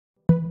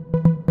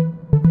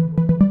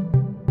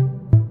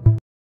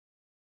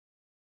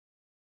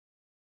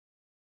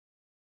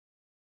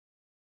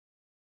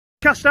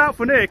Cast out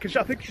for Nick, and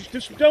I think she's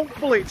just, don't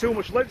pull it too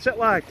much, let it set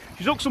line.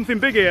 She's hooked something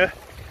big here.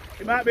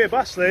 It might be a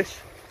bass, this.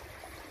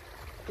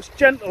 Just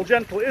gentle,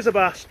 gentle, it is a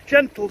bass.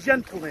 Gentle,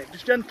 gentle, Nick,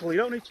 just gentle. You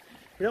don't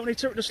need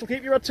to, just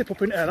keep your rod tip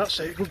up in there, that's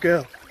it, good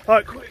girl.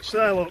 Alright, quick,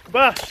 there, look,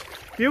 bass.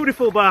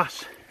 Beautiful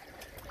bass.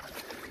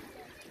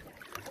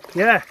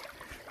 Yeah,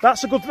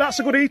 that's a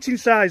good eating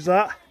size,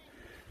 that.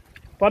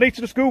 But I need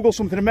to just Google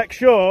something and make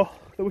sure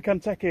that we can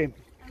take him.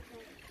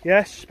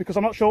 Yes, because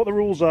I'm not sure what the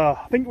rules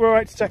are. I think we're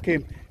alright to take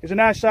him. He's a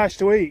nice size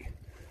to eat.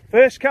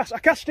 First cast, I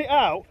cast it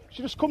out,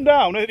 she just come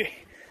down.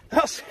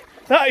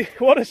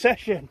 What a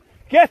session.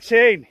 Get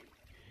in.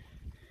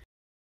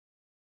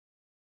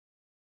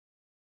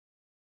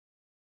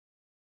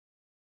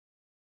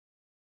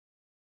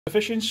 The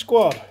fishing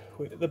squad,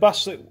 the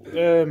bass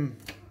that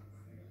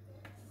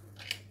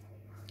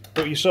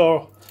you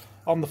saw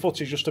on the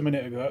footage just a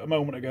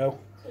moment ago,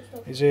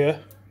 is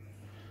here.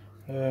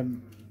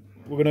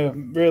 We're going to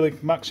really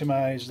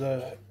maximise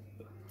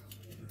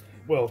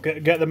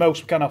get the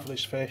most we can off of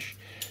this fish.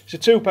 It's a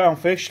 £2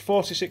 fish,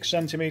 46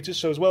 centimetres,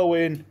 so it's well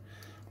within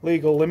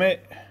legal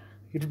limit.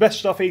 You'd be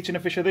best off eating a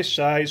fish of this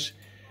size.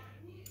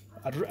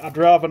 I'd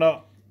rather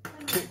not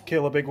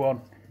kill a big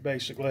one,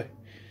 basically.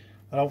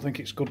 I don't think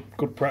it's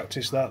good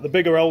practice, that. The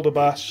bigger, older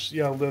bass,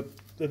 you know,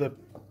 the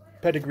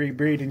pedigree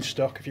breeding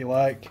stock, if you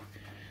like,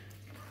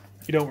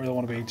 you don't really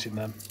want to be eating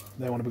them.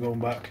 They want to be going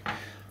back.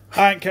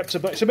 I ain't kept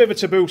it's a bit of a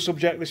taboo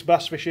subject, this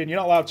bass fishing. You're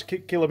not allowed to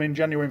kill them in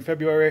January and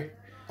February.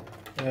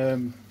 You're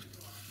only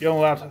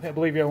allowed, I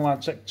believe you're only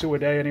allowed to take 2 a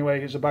day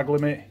anyway, it's a bag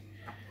limit.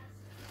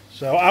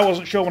 So I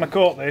wasn't sure when I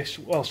caught this,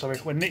 well sorry,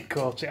 when Nick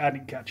caught it, I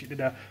didn't catch it, did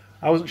I?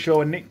 I wasn't sure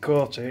when Nick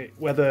caught it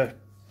whether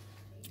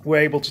we're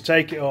able to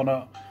take it or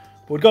not.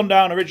 But we'd gone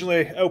down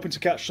originally hoping to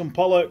catch some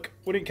pollock.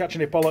 We didn't catch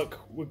any pollock,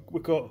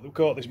 we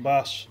caught this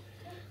bass.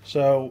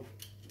 So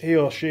he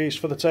or she's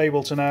for the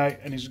table tonight,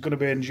 and he's going to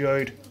be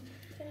enjoyed.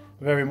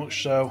 Very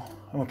much so,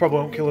 and we probably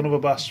won't kill another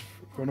bass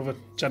for another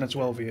 10 or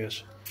 12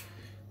 years.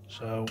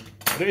 So,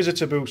 but it is a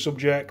taboo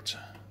subject,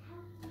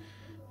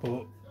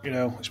 but you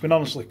know, it's been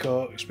honestly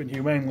caught, it's been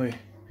humanely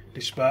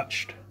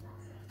dispatched,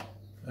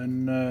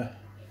 and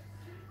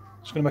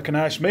it's going to make a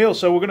nice meal.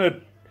 So I'm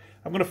going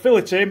to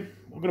fillet him.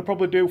 We're going to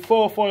probably do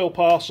 4 foil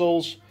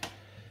parcels.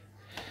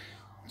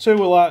 2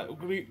 will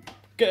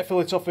get a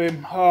fillet off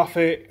him, half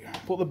it,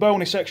 put the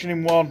bony section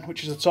in one,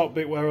 which is the top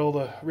bit where all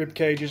the rib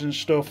cages and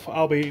stuff.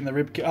 I'll be eating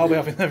I'll be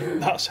having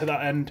that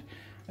end,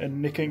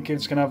 and Nick and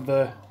kids can have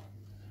the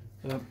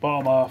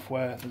bottom half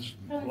where there's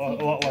a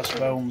lot less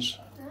bones.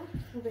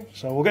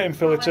 So we'll get him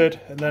filleted,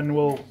 and then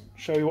we'll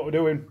show you what we're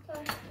doing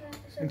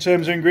in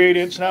terms of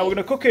ingredients. Now we're going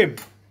to cook him.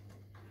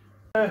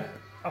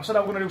 I've said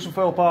I'm going to do some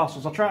foil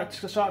parcels. I tried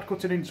to start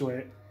cutting into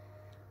it,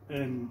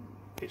 and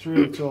it's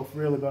really tough,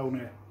 really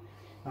bony.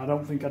 I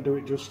don't think I'd do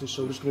it justice,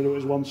 so I'm just going to do it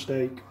as one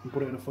steak and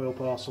put it in a foil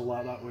parcel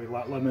like that way,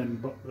 like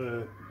lemon,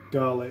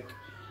 garlic,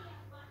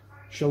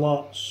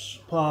 shallots,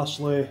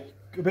 parsley,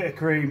 a bit of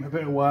cream, a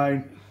bit of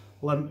wine,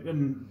 lemon,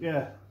 and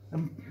yeah,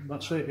 and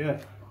that's it, yeah,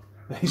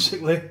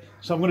 basically.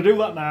 So I'm going to do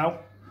that now.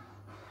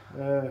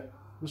 I'll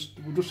just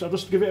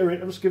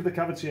give the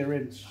cavity a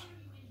rinse.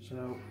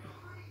 So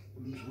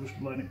I'm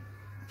just letting it.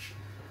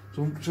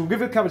 So we'll give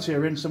the cavity a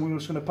rinse, and we're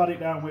just going to pat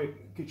it down with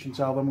kitchen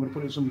towel. Then we're going to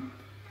put in some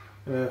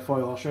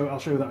foil. I'll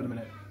show you that in a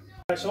minute.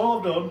 Right, so all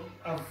I've done,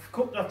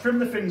 I've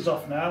trimmed the fins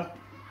off now.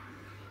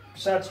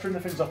 Decided to trim the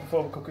fins off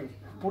before we cook it.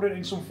 Put it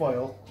in some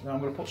foil. Now I'm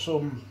going to put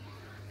some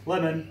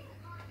lemon,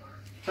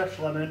 fresh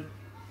lemon,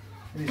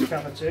 in his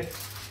cavity.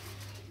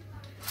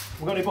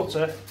 We've got any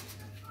butter.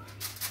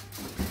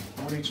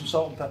 And we need some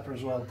salt and pepper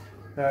as well.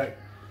 Right,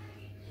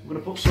 we're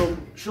going to put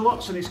some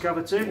shallots in his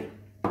cavity.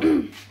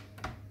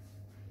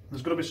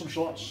 There's going to be some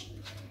shallots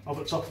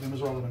over the top of him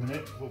as well in a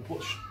minute. We'll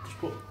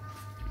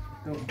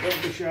don't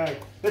be shy.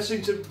 Best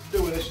thing to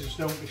do with this is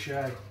don't be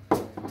shy.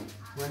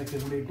 For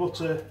anything, we need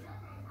butter.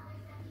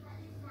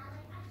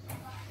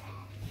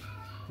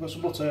 Got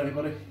some butter,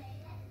 anybody?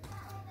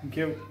 Thank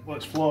you. Well,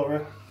 it's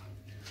Flora.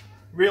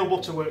 Real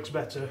butter works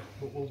better,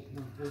 but we'll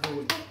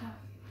do it.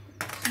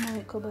 No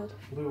cupboard.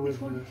 We'll do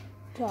it with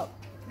top.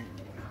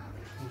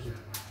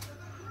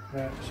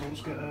 Right, so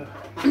let's get a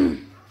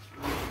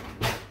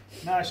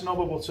nice knob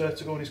of butter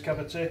to go in his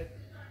cavity.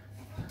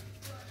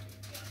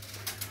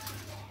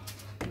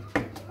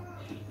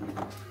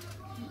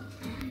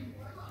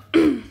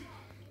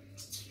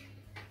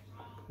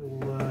 We'll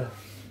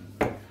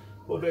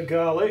put a bit of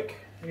garlic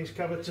in his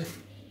cavity.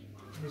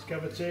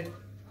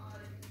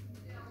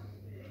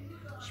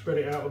 Spread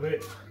it out a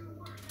bit,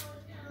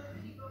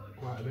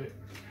 quite a bit.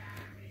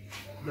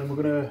 Then we're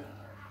going to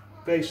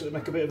basically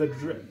make a bit of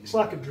it's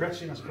like a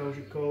dressing, I suppose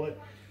you'd call it.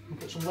 We'll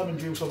put some lemon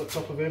juice on the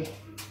top of him.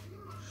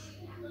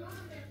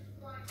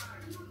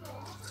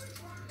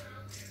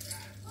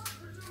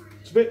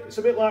 It's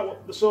a bit like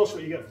what the sauce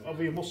that you get of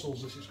your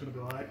mussels. This is going to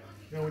be like,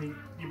 you know, when you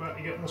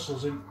get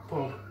mussels in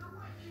pub.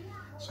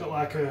 It's got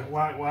like a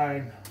white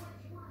wine,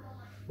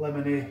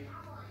 lemony,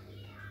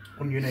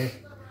 oniony,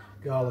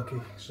 garlicky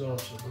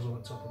sauce that goes on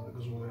the top of it,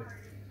 goes with it.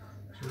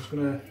 So I'm just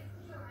going to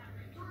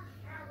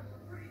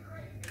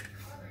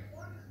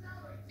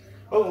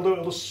What it'll do,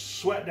 it'll just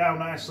sweat down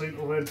nicely in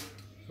the oven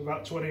for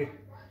about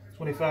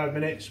 20-25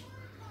 minutes.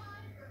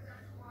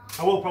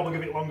 I will probably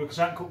give it longer because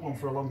I haven't cooked one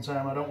for a long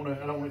time. I don't want it.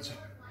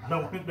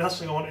 The last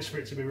thing I want is for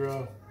it to be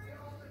raw.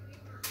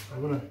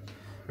 I'm gonna,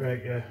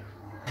 right, yeah.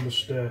 I'm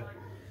just go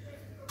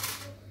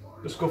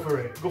for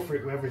it. Go for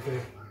it with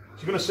everything.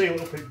 So you're gonna see a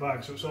little pink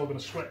bag, so it's all gonna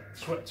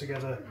sweat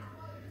together.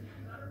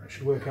 It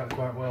should work out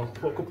quite well.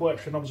 Put a couple of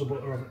extra knobs of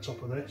butter on the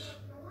top of this.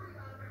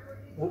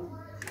 Oh.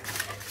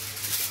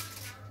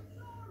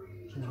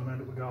 Someone's gonna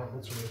end up with garlic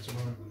butter here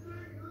tomorrow.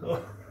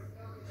 Oh.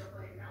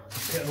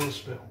 Let's get another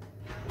spill.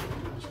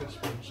 Let's get a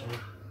spoon, sorry.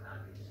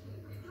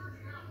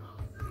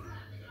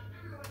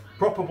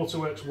 Proper butter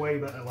works way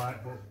better,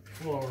 like, but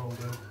flour will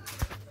do.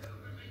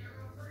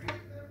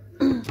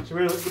 It's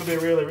going to be a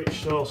really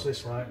rich sauce,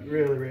 this, like,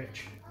 really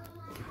rich.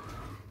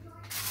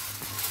 I'm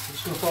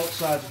just going to put the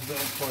sides of a bit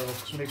on foil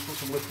because we need to put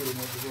some liquid in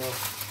it as well.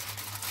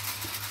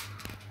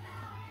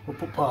 We'll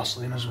put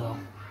parsley in as well.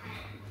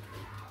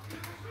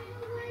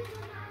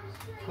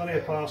 Plenty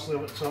of parsley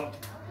on the top.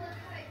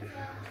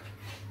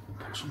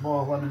 Put some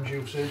more lemon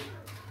juice in.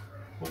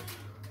 Oh.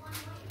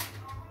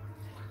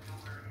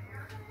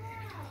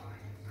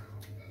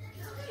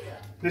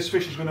 This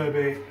fish is going to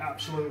be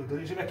absolutely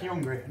good. Is it making you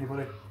hungry,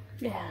 anybody?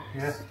 Yeah.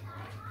 Yeah.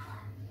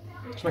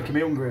 It's making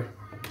me hungry.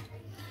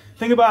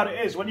 Thing about it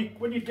is, when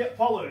you get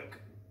pollock,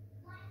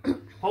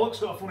 pollock's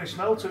got a funny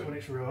smell to it when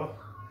it's raw.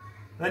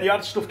 And then you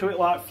add stuff to it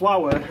like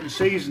flour and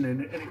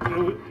seasoning,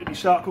 and you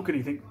start cooking,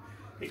 you think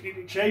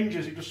it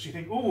changes. You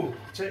think, oh,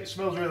 it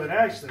smells really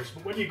nice, this.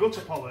 But when you go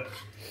to pollock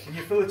and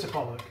you fillet a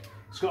pollock,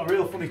 it's got a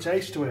real funny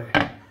taste to it.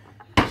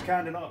 It's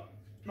kind of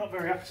not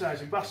very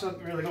appetising. Bass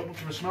hasn't really got much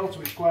of a smell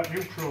to it. It's quite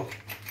neutral.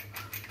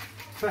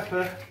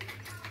 Pepper.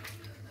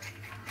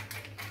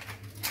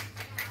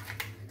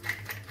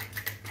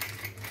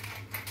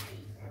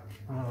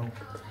 Oh,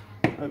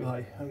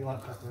 how you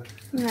like pepper?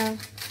 No.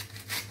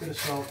 Bit of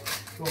salt.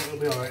 It'll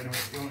be alright anyway.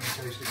 You won't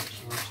even taste it much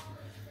sauce.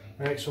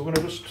 Right, so we're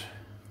going to just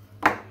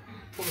put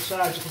the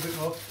sides up a bit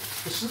more.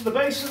 The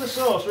base of the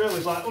sauce really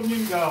is like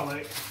onion,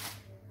 garlic,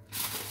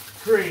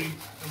 cream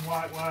and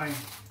white wine,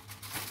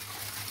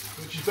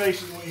 which is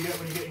basically what you get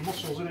when you get your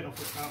mussels in it up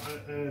at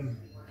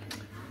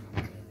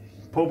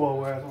pub or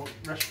wherever,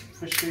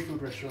 fish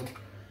seafood restaurant.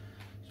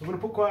 So I'm going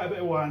to put quite a bit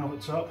of wine on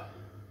the top,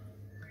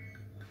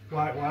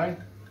 white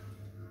wine.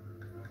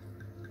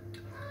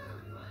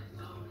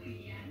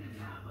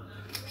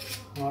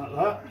 Like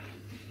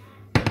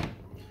that.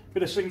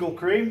 Bit of single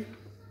cream.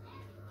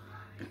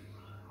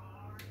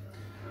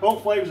 All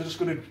flavours are just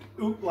going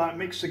to like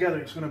mix together.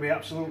 It's going to be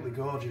absolutely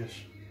gorgeous.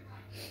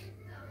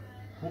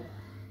 Oh.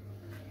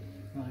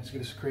 Right, to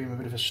give this cream a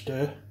bit of a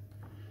stir.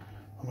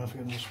 I'm going to have to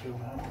get another spoon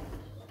now.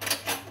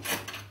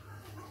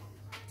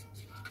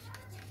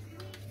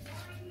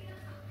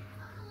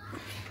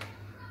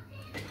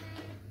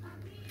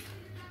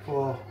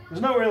 Oh,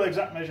 there's no real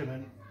exact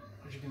measurement,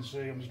 as you can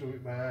see. I'm just doing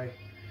it by eye.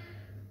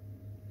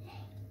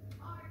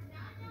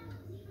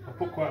 I'll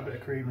put quite a bit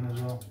of cream in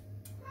as well.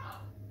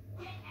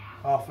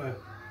 Half a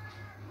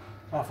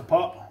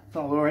pot.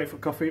 That'll be alright for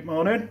coffee in the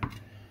morning.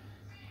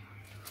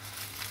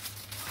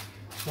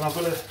 So I've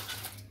got to.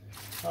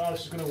 How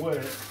this is going to work?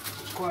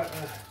 It's quite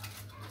a.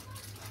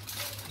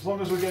 As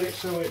long as we get it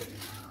so it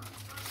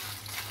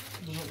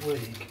doesn't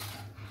leak,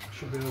 it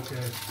should be okay.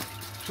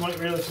 Just want it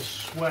really to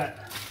sweat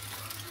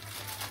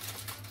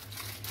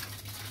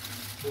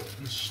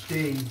and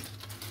steam.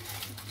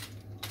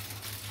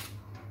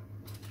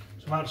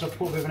 So I might just have to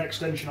put a bit of an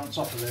extension on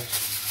top of this,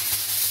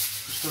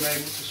 just to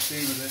enable it to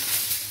steam a bit,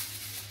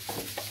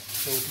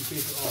 so we can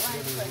keep it all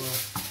together as well.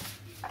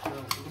 So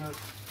we're going to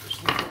just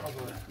lift it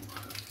over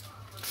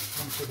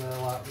onto there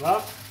like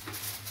that.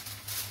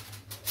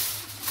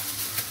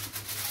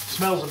 It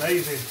smells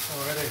amazing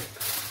already.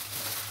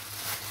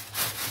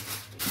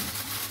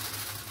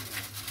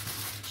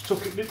 Just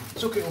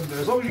tuck it under.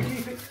 As long as you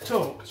keep it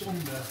tucked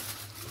under,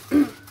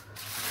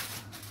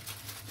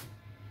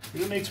 you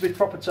don't need to be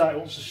proper tight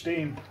once the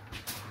steam.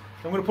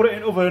 So I'm going to put it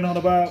in oven on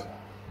about.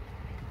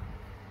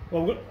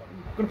 Well, I'm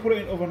going to put it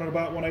in oven on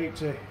about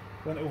 180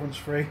 when the oven's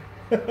free.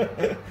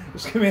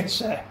 Just give me a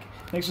sec.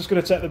 Next, just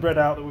going to take the bread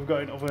out that we've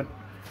got in oven.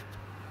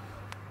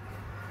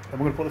 And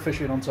we're going to put the fish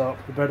in on top,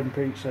 the bread and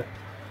pizza.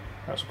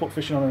 Right, so put the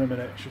fish in on in a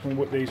minute. Just going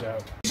to whip these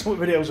out. Some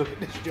videos of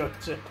this joint.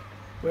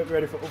 We're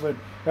ready for oven.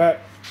 Right,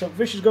 so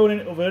fish is going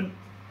in the oven.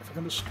 If I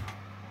can just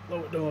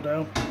lower the door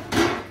down.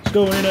 It's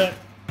going in at.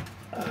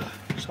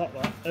 It's hot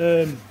that.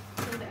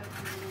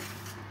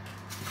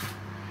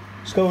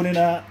 It's going in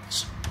at.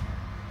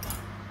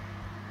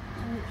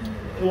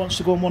 It wants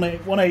to go on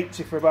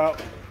 180 for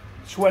about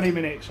 20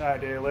 minutes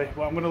ideally,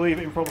 but I'm going to leave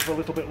it in probably for a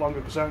little bit longer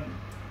because I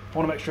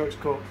want to make sure it's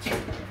cooked. I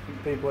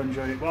think people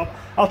enjoy it. Well,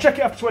 I'll check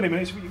it after 20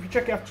 minutes. If you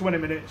check it after 20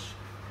 minutes,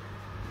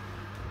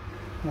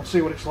 we'll see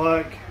what it's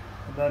like.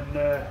 And then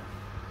it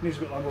needs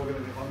a bit longer, we'll give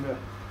it a bit longer.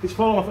 It's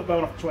fallen off at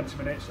bone after 20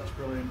 minutes, that's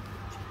brilliant.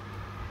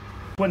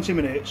 20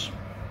 minutes.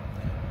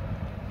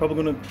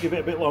 Probably going to give it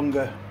a bit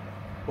longer,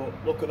 but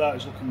look at that,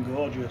 it's looking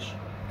gorgeous.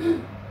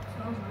 Smells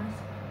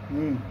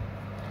nice.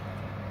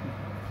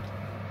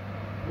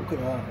 Look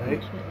at that,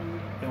 eh?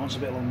 It wants a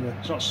bit longer.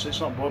 It's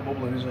not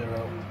bubbling, is it,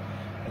 Ro?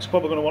 It's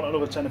probably going to want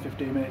another 10 or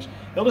 15 minutes.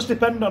 It'll just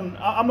depend on...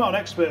 I'm not an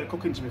expert at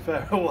cooking, to be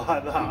fair,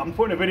 like that. I'm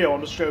putting a video on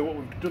to show you what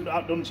we've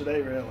done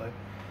today, really.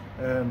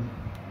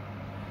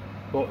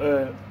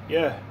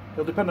 Yeah,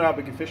 it'll depend on how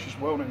big your fish is,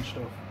 won't it, and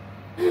stuff.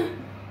 So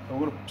I'm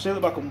going to seal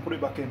it back up and put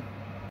it back in.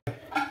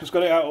 Just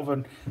got it out of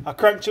oven. I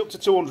cranked it up to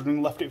 200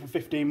 and left it for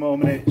 15 more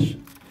minutes.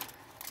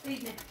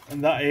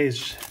 And that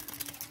is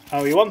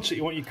how you want it.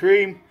 You want your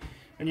cream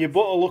and your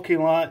butter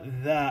looking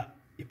like that.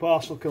 Your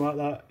parsley looking like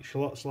that. Your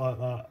shallots like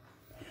that.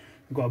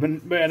 I've got a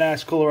bit of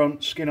nice colour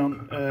on skin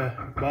on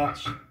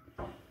bass.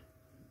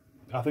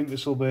 I think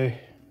this will be...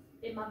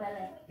 In my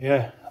belly.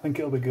 Yeah, I think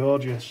it'll be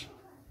gorgeous.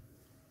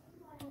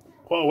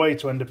 What a way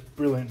to end a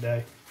brilliant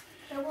day.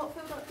 So what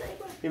food got today?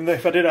 Even though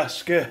if I did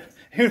ask even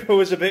if I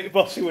was a bit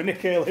bossy with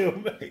Nick earlier,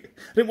 I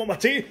didn't want my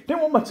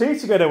tea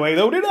to get away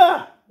though, did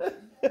I?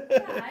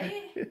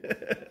 Right.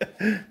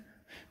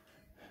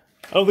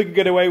 I don't think I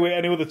get away with it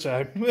any other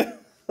time.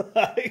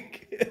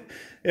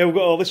 Yeah, we've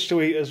got all this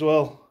to eat as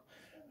well.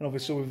 And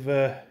obviously we've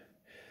going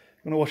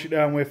to wash it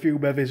down with a few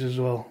bevies as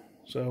well.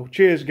 So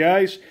cheers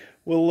guys.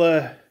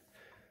 We'll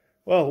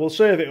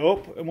save it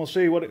up and we'll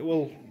see what it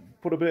will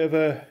put a bit of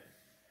a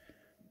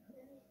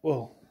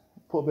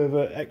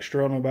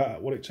extra on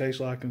about what it tastes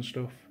like and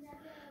stuff.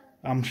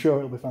 I'm sure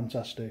it'll be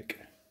fantastic.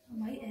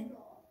 I'm waiting.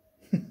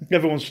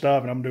 Everyone's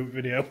starving, I'm doing a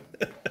video.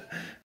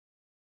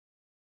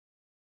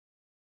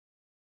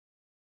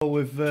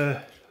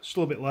 We've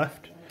still a bit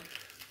left.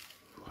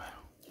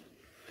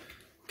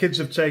 Kids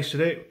have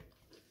tasted it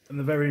and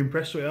they're very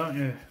impressed with it, aren't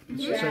you?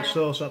 Yeah.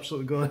 Sauce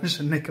absolutely gorgeous,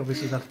 and Nick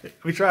obviously had it.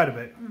 We tried a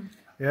bit,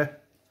 yeah.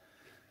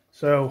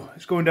 So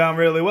it's going down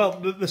really well.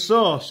 The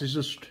sauce is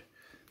just,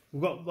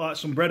 we've got like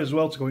some bread as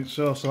well to go into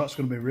sauce, so that's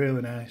going to be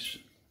really nice.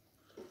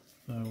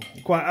 So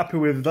we're quite happy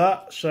with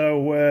that.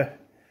 So yeah,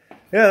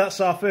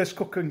 that's our first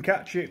cook and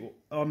catch it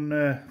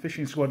on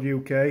Fishing Squad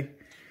UK.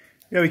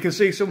 Yeah, we can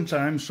see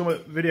sometimes some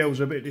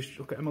videos are a bit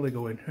look at Emily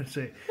going. That's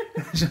it.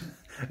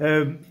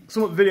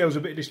 Some of the videos are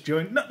a bit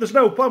disjointed. No, there's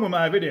no plan with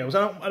my videos.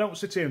 I don't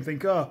sit here and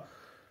think, oh.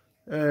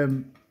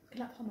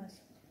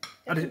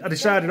 I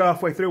decided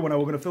halfway through when I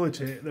was going to fillet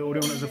it that we're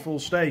doing it as a full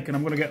steak, and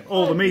I'm going to get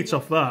all the meat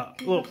off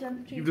that. Look,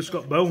 you've just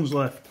got bones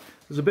left.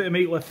 There's a bit of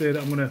meat left there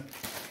that I'm going to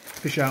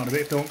fish out in a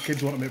bit if the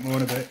kids want a bit more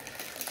in a bit.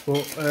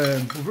 But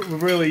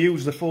we've really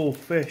used the full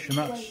fish, and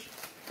that's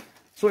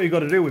what you've got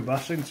to do with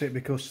bass, isn't it?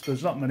 Because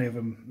there's not many of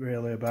them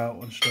really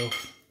about and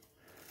stuff.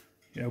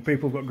 You know,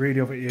 people have got greedy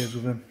over years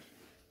with them.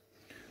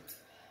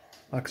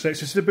 Like I say,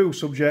 it's a taboo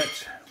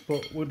subject,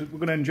 but we're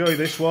going to enjoy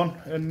this one.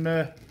 And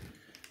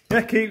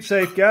yeah, keep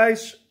safe,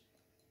 guys.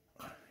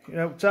 You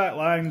know, tight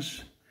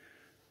lines.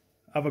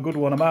 Have a good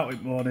one. I'm out in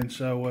the morning,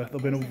 so there'll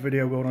be another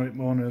video going on in the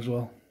morning as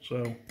well.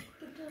 So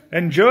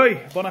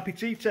enjoy. Bon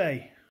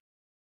appetite.